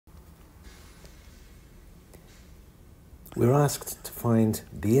We're asked to find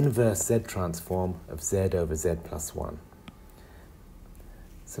the inverse Z transform of Z over Z plus 1.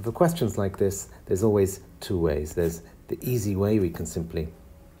 So for questions like this, there's always two ways. There's the easy way, we can simply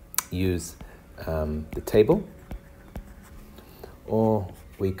use the table, or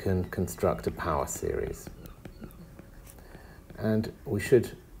we can construct a power series. And we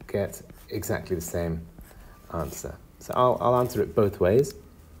should get exactly the same answer. So I'll answer it both ways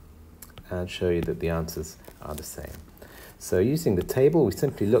and show you that the answers are the same. So using the table, we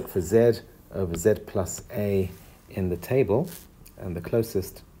simply look for Z over Z plus A in the table, and the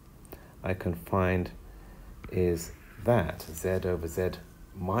closest I can find is that, Z over Z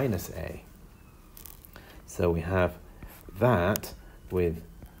minus A. So we have that with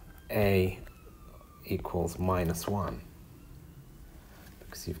A equals minus 1,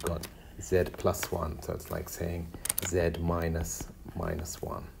 because you've got Z plus 1, so it's like saying Z minus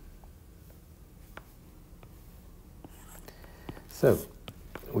 1. So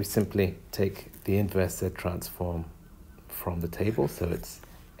we simply take the inverse Z transform from the table, so it's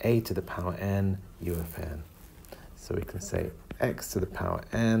A to the power n u of n. So we can say x to the power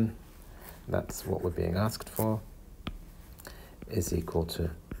n, that's what we're being asked for, is equal to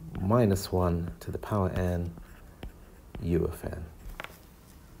minus 1 to the power n u of n.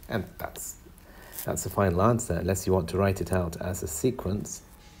 And that's the final answer, unless you want to write it out as a sequence.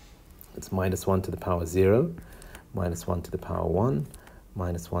 It's minus 1 to the power 0, minus 1 to the power 1,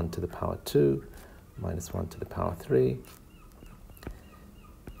 minus 1 to the power 2, minus 1 to the power 3,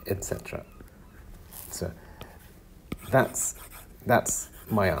 etc. So that's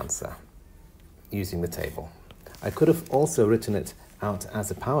my answer using the table. I could have also written it out as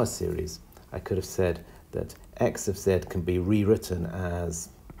a power series. I could have said that x of z can be rewritten as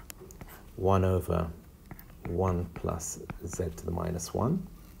 1 over 1 plus z to the minus 1.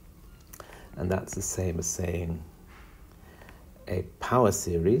 And that's the same as saying a power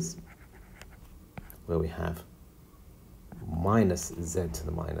series where we have minus z to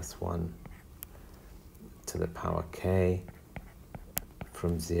the minus 1 to the power k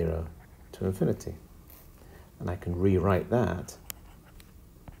from 0 to infinity. And I can rewrite that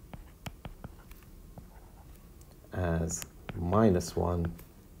as minus 1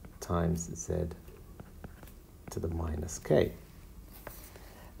 times z to the minus k.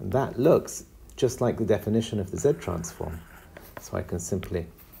 And that looks just like the definition of the Z transform. So I can simply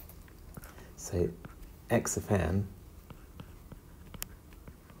say x of n,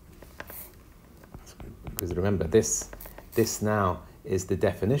 because remember this now is the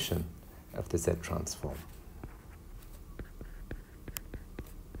definition of the Z transform.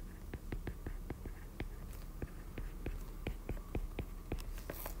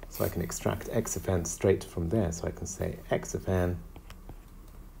 So I can extract x of n straight from there. So I can say x of n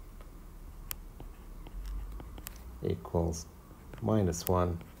equals minus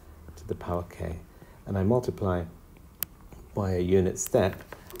 1 to the power k. And I multiply by a unit step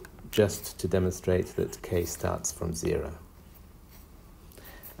just to demonstrate that k starts from 0.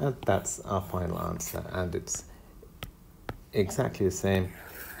 And that's our final answer. And it's exactly the same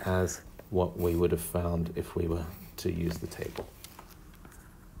as what we would have found if we were to use the table.